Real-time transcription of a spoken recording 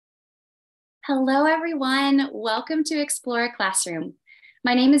Hello, everyone. Welcome to Explore Classroom.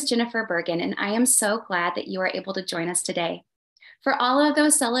 My name is Jennifer Bergen, and I am so glad that you are able to join us today. For all of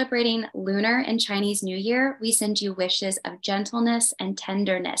those celebrating Lunar and Chinese New Year, we send you wishes of gentleness and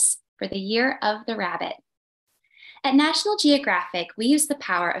tenderness for the year of the rabbit. At National Geographic, we use the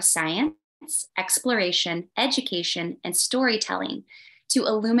power of science, exploration, education, and storytelling to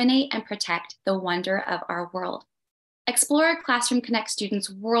illuminate and protect the wonder of our world. Explore Classroom connects students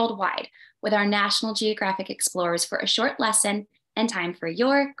worldwide with our National Geographic Explorers for a short lesson and time for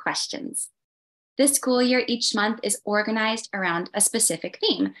your questions. This school year, each month is organized around a specific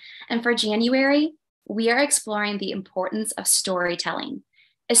theme. And for January, we are exploring the importance of storytelling,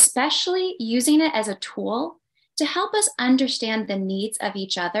 especially using it as a tool to help us understand the needs of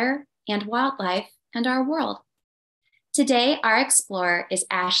each other and wildlife and our world. Today, our explorer is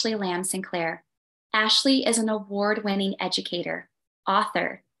Ashley Lamb-Sinclair. Ashley is an award-winning educator,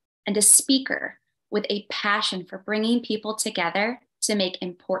 author, and a speaker with a passion for bringing people together to make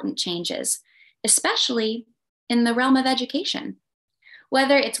important changes, especially in the realm of education.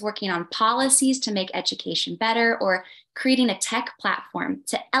 Whether it's working on policies to make education better or creating a tech platform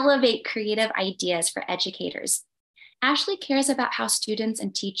to elevate creative ideas for educators, Ashley cares about how students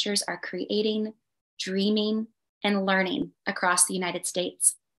and teachers are creating, dreaming, and learning across the United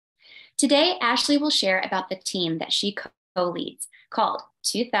States. Today, Ashley will share about the team that she co-leads called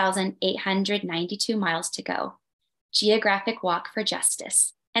 2,892 Miles to Go, Geographic Walk for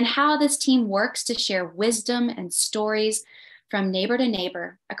Justice, and how this team works to share wisdom and stories from neighbor to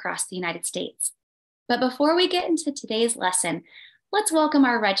neighbor across the United States. But before we get into today's lesson, let's welcome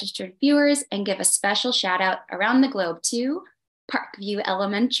our registered viewers and give a special shout out around the globe to Parkview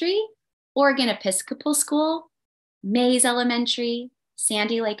Elementary, Oregon Episcopal School, Mays Elementary,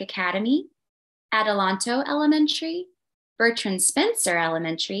 Sandy Lake Academy, Adelanto Elementary, Bertrand Spencer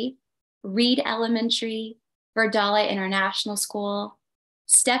Elementary, Reed Elementary, Verdala International School,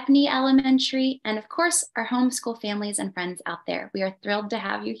 Stepney Elementary, and of course, our homeschool families and friends out there. We are thrilled to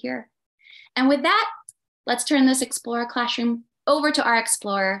have you here. And with that, let's turn this Explorer Classroom over to our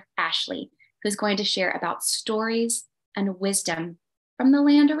explorer, Ashley, who's going to share about stories and wisdom from the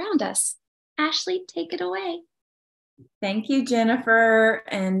land around us. Ashley, take it away. Thank you, Jennifer,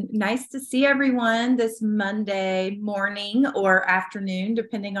 and nice to see everyone this Monday morning or afternoon,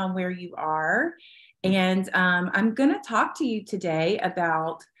 depending on where you are. And I'm going to talk to you today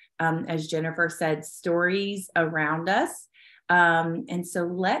about, as Jennifer said, stories around us. And so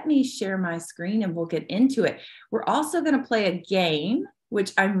let me share my screen and we'll get into it. We're also going to play a game,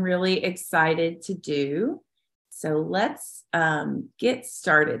 which I'm really excited to do. So let's get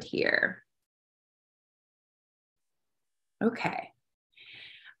started here. Okay.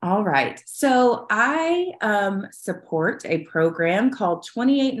 All right. So I support a program called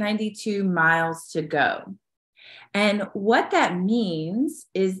 2,892 Miles to Go. And what that means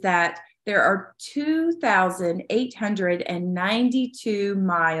is that there are 2,892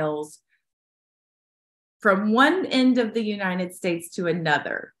 miles from one end of the United States to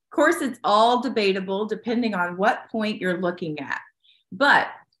another. Of course, it's all debatable depending on what point you're looking at. But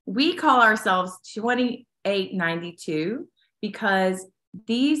we call ourselves 2,892 because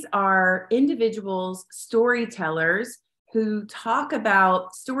these are individuals, storytellers, who talk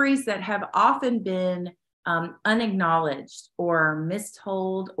about stories that have often been unacknowledged or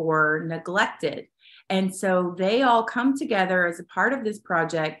mistold or neglected. And so they all come together as a part of this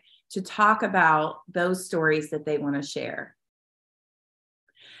project to talk about those stories that they want to share.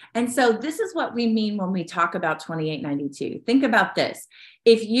 And so this is what we mean when we talk about 2,892. Think about this.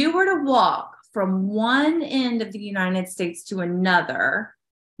 If you were to walk from one end of the United States to another,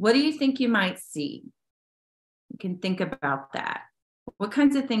 what do you think you might see? You can think about that. What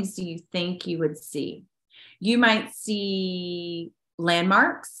kinds of things do you think you would see? You might see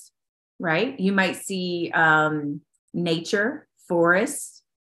landmarks, right? You might see nature, forests,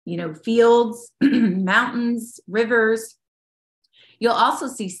 fields, mountains, rivers. You'll also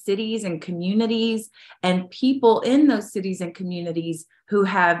see cities and communities and people in those cities and communities who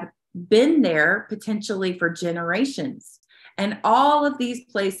have been there potentially for generations. And all of these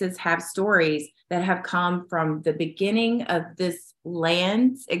places have stories that have come from the beginning of this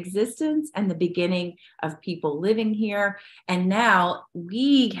land's existence and the beginning of people living here. And now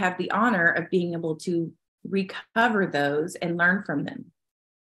we have the honor of being able to recover those and learn from them.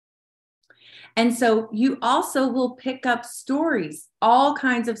 And so you also will pick up stories, all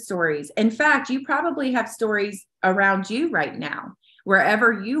kinds of stories. In fact, you probably have stories around you right now.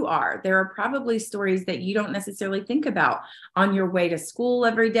 Wherever you are, there are probably stories that you don't necessarily think about on your way to school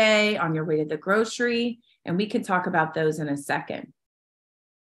every day, on your way to the grocery, and we can talk about those in a second.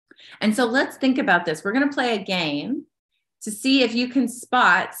 And so let's think about this. We're going to play a game to see if you can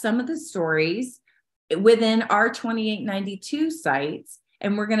spot some of the stories within our 2892 sites.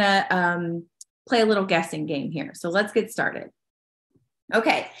 And we're going to play a little guessing game here. So let's get started.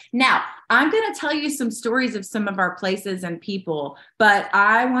 Okay, now I'm going to tell you some stories of some of our places and people, but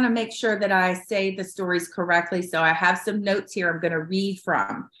I want to make sure that I say the stories correctly. So I have some notes here I'm going to read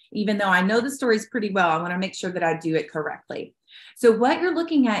from. Even though I know the stories pretty well, I want to make sure that I do it correctly. So what you're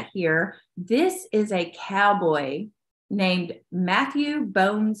looking at here, this is a cowboy named Matthew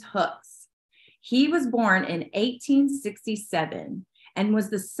Bones Hooks. He was born in 1867 and was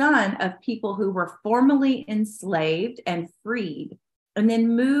the son of people who were formerly enslaved and freed, and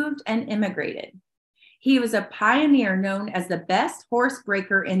then moved and immigrated. He was a pioneer known as the best horse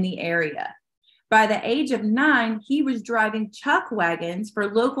breaker in the area. By the age of 9, he was driving chuck wagons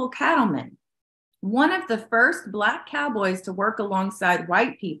for local cattlemen. One of the first Black cowboys to work alongside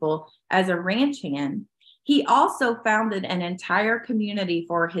white people as a ranch hand, he also founded an entire community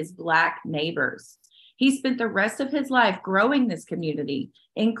for his Black neighbors. He spent the rest of his life growing this community,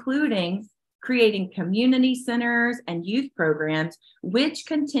 including creating community centers and youth programs, which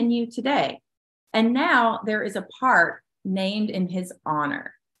continue today. And now there is a park named in his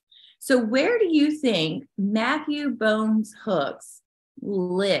honor. So where do you think Matthew Bones Hooks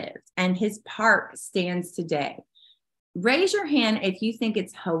lived and his park stands today? Raise your hand if you think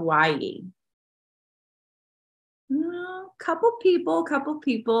it's Hawaii. Couple people.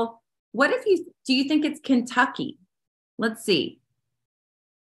 Do you think it's Kentucky? Let's see.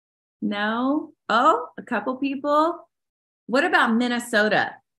 No? Oh, a couple people. What about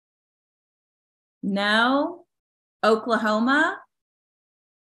Minnesota? No? Oklahoma?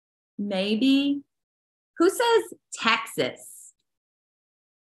 Maybe. Who says Texas?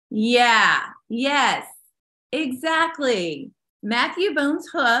 Yeah, yes, exactly. Matthew Bones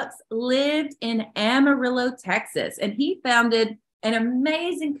Hooks lived in Amarillo, Texas, and he founded an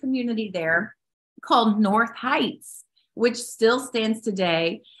amazing community there called North Heights, which still stands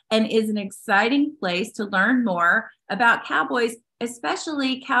today and is an exciting place to learn more about cowboys,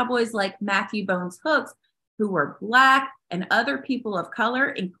 especially cowboys like Matthew Bones Hooks, who were Black and other people of color,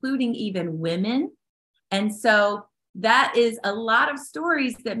 including even women. And so that is a lot of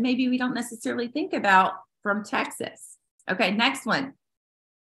stories that maybe we don't necessarily think about from Texas. Okay, next one.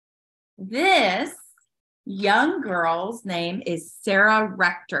 This young girl's name is Sarah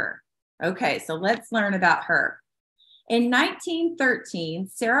Rector. Okay, so let's learn about her. In 1913,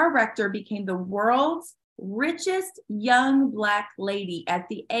 Sarah Rector became the world's richest young Black lady at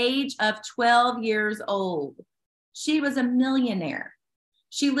the age of 12 years old. She was a millionaire.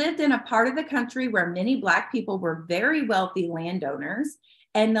 She lived in a part of the country where many Black people were very wealthy landowners,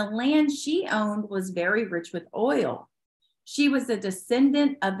 and the land she owned was very rich with oil. She was a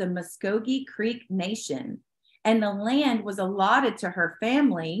descendant of the Muskogee Creek Nation, and the land was allotted to her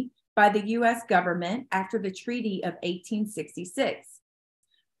family by the U.S. government after the Treaty of 1866.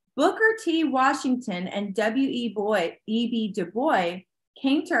 Booker T. Washington and W.E.B. Du Bois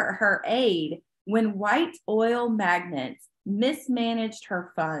came to her aid when white oil magnates mismanaged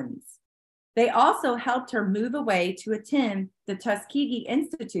her funds. They also helped her move away to attend the Tuskegee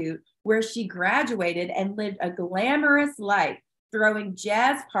Institute, where she graduated and lived a glamorous life, throwing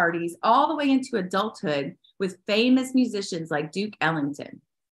jazz parties all the way into adulthood with famous musicians like Duke Ellington.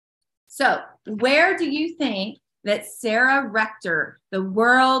 So where do you think that Sarah Rector, the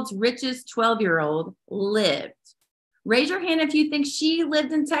world's richest 12-year-old, lived? Raise your hand if you think she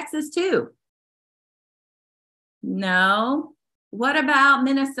lived in Texas too. No? What about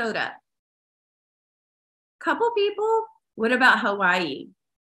Minnesota? Couple people? What about Hawaii?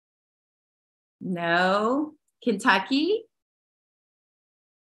 No? Kentucky?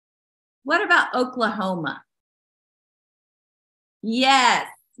 What about Oklahoma? Yes.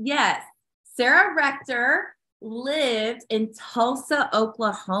 Sarah Rector lived in Tulsa,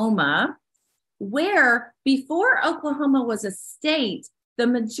 Oklahoma, where before Oklahoma was a state, the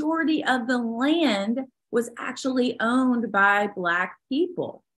majority of the land was actually owned by Black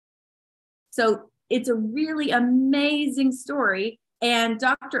people. So it's a really amazing story. And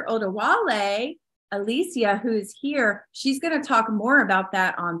Dr. Odewale, Alicia, who's here, she's going to talk more about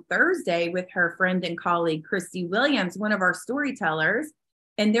that on Thursday with her friend and colleague, Kristi Williams, one of our storytellers.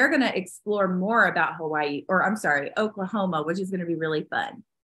 And they're going to explore more about Oklahoma, which is going to be really fun.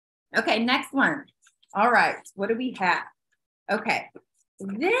 Okay, next one. All right, what do we have? Okay,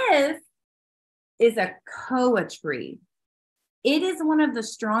 this is a koa tree. It is one of the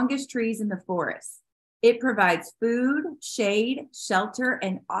strongest trees in the forest. It provides food, shade, shelter,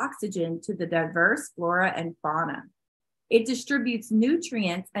 and oxygen to the diverse flora and fauna. It distributes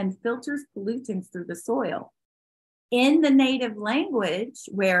nutrients and filters pollutants through the soil. In the native language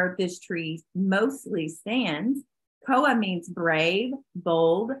where this tree mostly stands, koa means brave,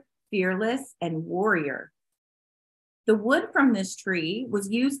 bold, fearless, and warrior. The wood from this tree was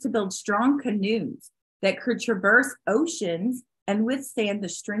used to build strong canoes that could traverse oceans and withstand the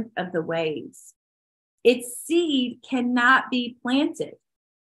strength of the waves. Its seed cannot be planted.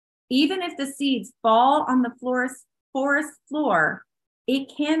 Even if the seeds fall on the forest floor,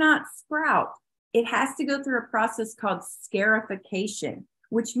 it cannot sprout. It has to go through a process called scarification,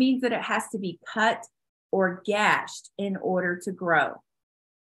 which means that it has to be cut or gashed in order to grow.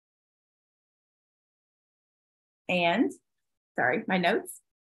 And, sorry, my notes.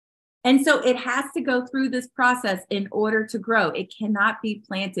 And so it has to go through this process in order to grow. It cannot be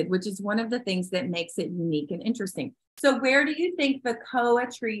planted, which is one of the things that makes it unique and interesting. So where do you think the koa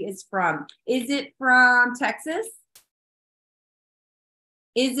tree is from? Is it from Texas?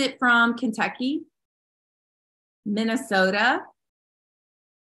 Is it from Kentucky, Minnesota,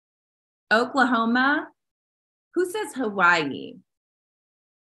 Oklahoma? Who says Hawaii?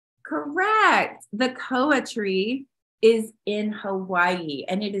 Correct. The koa tree is in Hawaii,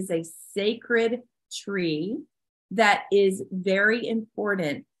 and it is a sacred tree that is very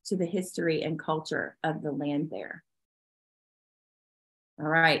important to the history and culture of the land there. All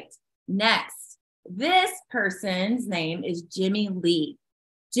right, next, this person's name is Jimmy Lee.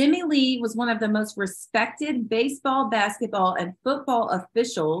 Jimmy Lee was one of the most respected baseball, basketball, and football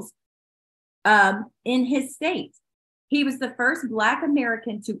officials in his state. He was the first Black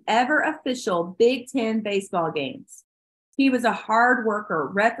American to ever official Big Ten baseball games. He was a hard worker,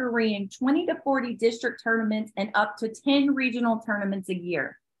 refereeing 20 to 40 district tournaments and up to 10 regional tournaments a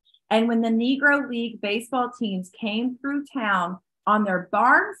year. And when the Negro League baseball teams came through town on their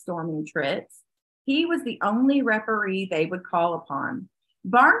barnstorming trips, he was the only referee they would call upon.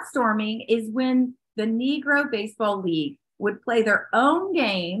 Barnstorming is when the Negro Baseball League would play their own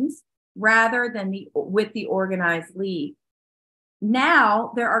games rather than with the organized league.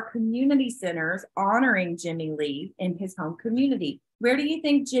 Now there are community centers honoring Jimmy Lee in his home community. Where do you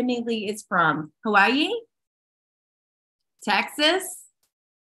think Jimmy Lee is from? Hawaii? Texas?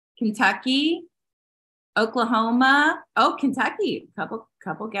 Kentucky? Oklahoma? Oh, Kentucky.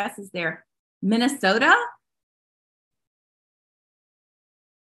 Couple guesses there. Minnesota?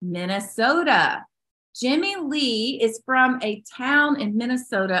 Minnesota. Jimmy Lee is from a town in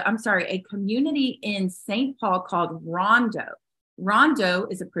Minnesota, a community in St. Paul called Rondo. Rondo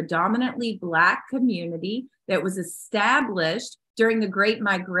is a predominantly Black community that was established during the Great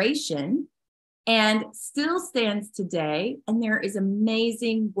Migration and still stands today. And there is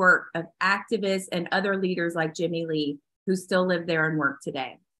amazing work of activists and other leaders like Jimmy Lee who still live there and work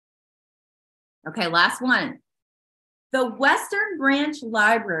today. Okay, last one. The Western Branch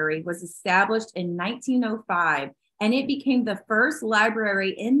Library was established in 1905, and it became the first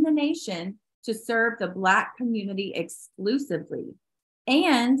library in the nation to serve the Black community exclusively.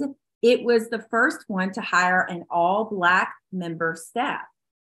 And it was the first one to hire an all-Black member staff.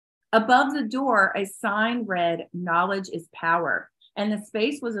 Above the door, a sign read, "Knowledge is power," and the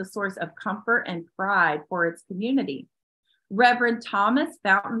space was a source of comfort and pride for its community. Reverend Thomas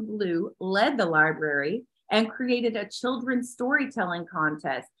Fountain Blue led the library and created a children's storytelling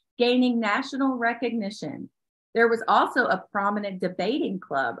contest, gaining national recognition. There was also a prominent debating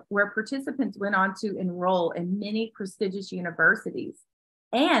club where participants went on to enroll in many prestigious universities.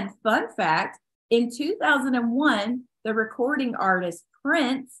 And fun fact, in 2001, the recording artist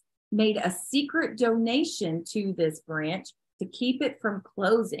Prince made a secret donation to this branch to keep it from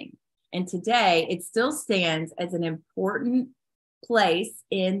closing. And today it still stands as an important place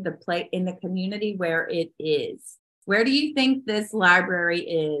in the community where it is. Where do you think this library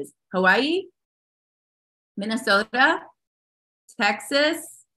is? Hawaii? Minnesota?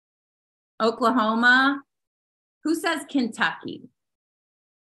 Texas? Oklahoma? Who says Kentucky?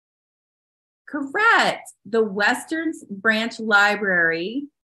 Correct. The Western Branch Library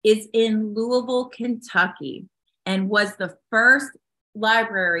is in Louisville, Kentucky, and was the first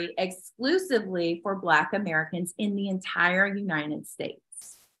library exclusively for Black Americans in the entire United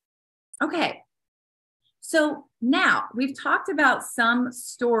States. Okay, so now we've talked about some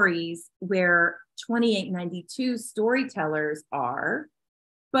stories where 2892 storytellers are,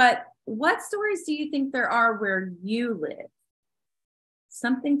 but what stories do you think there are where you live?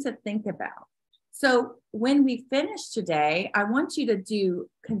 Something to think about. So when we finish today, I want you to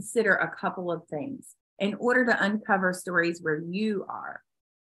consider a couple of things in order to uncover stories where you are.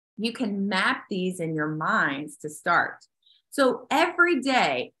 You can map these in your minds to start. So every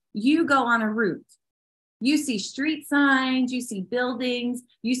day you go on a route. You see street signs, you see buildings,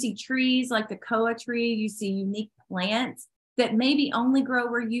 you see trees like the koa tree, you see unique plants that maybe only grow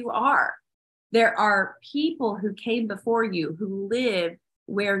where you are. There are people who came before you who live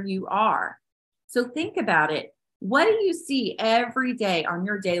where you are. So think about it. What do you see every day on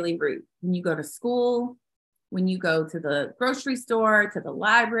your daily route? When you go to school, when you go to the grocery store, to the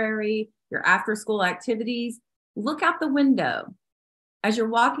library, your after school activities, look out the window. As you're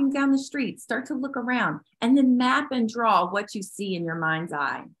walking down the street, start to look around and then map and draw what you see in your mind's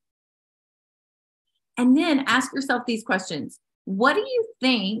eye. And then ask yourself these questions. What do you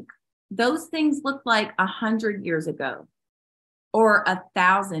think those things looked like 100 years ago, or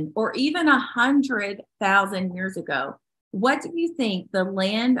 1,000, or even 100,000 years ago? What do you think the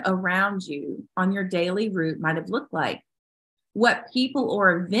land around you on your daily route might have looked like? What people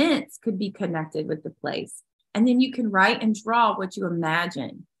or events could be connected with the place? And then you can write and draw what you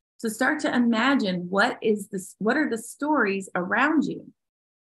imagine. So start to imagine what are the stories around you?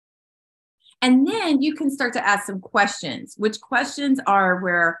 And then you can start to ask some questions, which questions are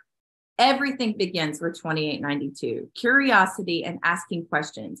where everything begins with 2892, curiosity and asking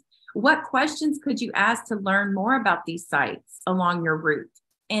questions. What questions could you ask to learn more about these sites along your route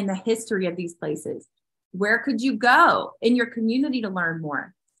and the history of these places? Where could you go in your community to learn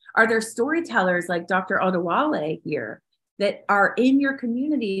more? Are there storytellers like Dr. Odewale here that are in your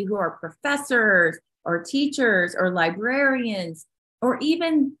community who are professors or teachers or librarians, or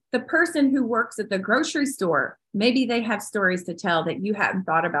even the person who works at the grocery store? Maybe they have stories to tell that you hadn't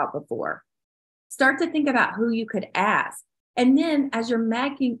thought about before. Start to think about who you could ask. And then as you're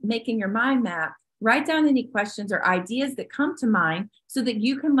making your mind map, write down any questions or ideas that come to mind so that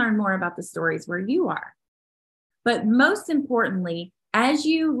you can learn more about the stories where you are. But most importantly, as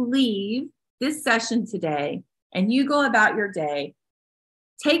you leave this session today and you go about your day,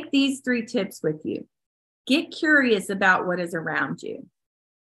 take these 3 tips with you. Get curious about what is around you.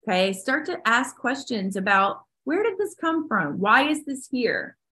 Okay, start to ask questions about, where did this come from? Why is this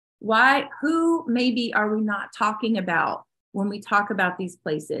here? Who maybe are we not talking about when we talk about these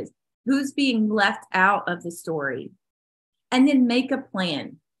places? Who's being left out of the story? And then make a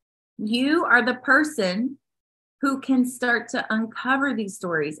plan. You are the person who can start to uncover these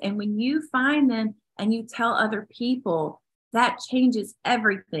stories. And when you find them and you tell other people, that changes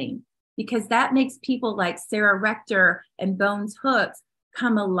everything, because that makes people like Sarah Rector and Bones Hooks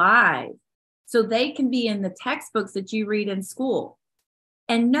come alive so they can be in the textbooks that you read in school.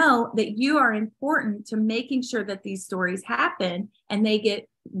 And know that you are important to making sure that these stories happen and they get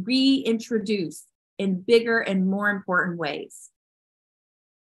reintroduced in bigger and more important ways.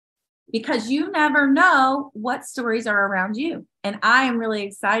 Because you never know what stories are around you. And I am really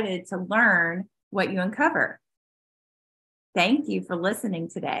excited to learn what you uncover. Thank you for listening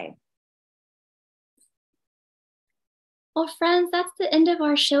today. Well, friends, that's the end of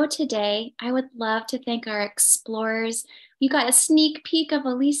our show today. I would love to thank our explorers. You got a sneak peek of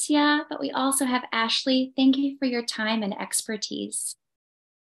Alicia, but we also have Ashley. Thank you for your time and expertise.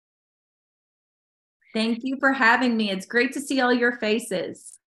 Thank you for having me. It's great to see all your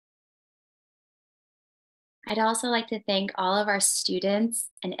faces. I'd also like to thank all of our students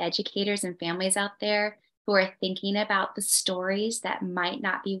and educators and families out there who are thinking about the stories that might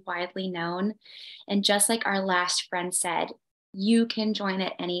not be widely known. And just like our last friend said, you can join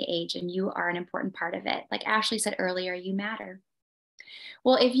at any age and you are an important part of it. Like Ashley said earlier, you matter.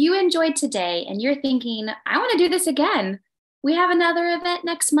 Well, if you enjoyed today and you're thinking, I want to do this again, we have another event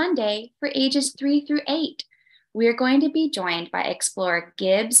next Monday for ages 3 through 8. We're going to be joined by explorer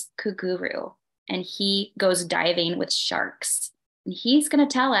Gibbs Kuguru, and he goes diving with sharks. And he's going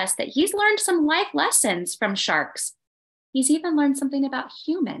to tell us that he's learned some life lessons from sharks. He's even learned something about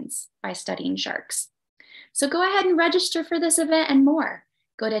humans by studying sharks. So go ahead and register for this event and more.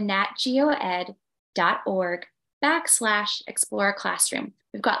 Go to natgeoed.org/Explorer Classroom.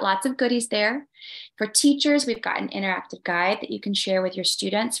 We've got lots of goodies there. For teachers, we've got an interactive guide that you can share with your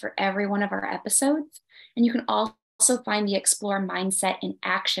students for every one of our episodes. And you can also find the Explore Mindset in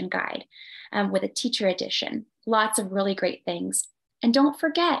Action guide with a teacher edition. Lots of really great things. And don't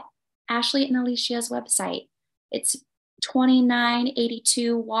forget Ashley and Alicia's website. It's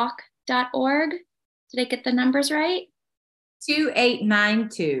 2982walk.org. Did I get the numbers right?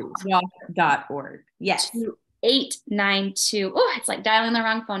 2892walk.org. Yes. 2892. Oh, it's like dialing the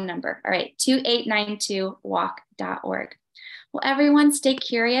wrong phone number. All right, 2892walk.org. Well, everyone, stay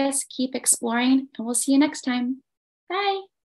curious, keep exploring, and we'll see you next time. Bye.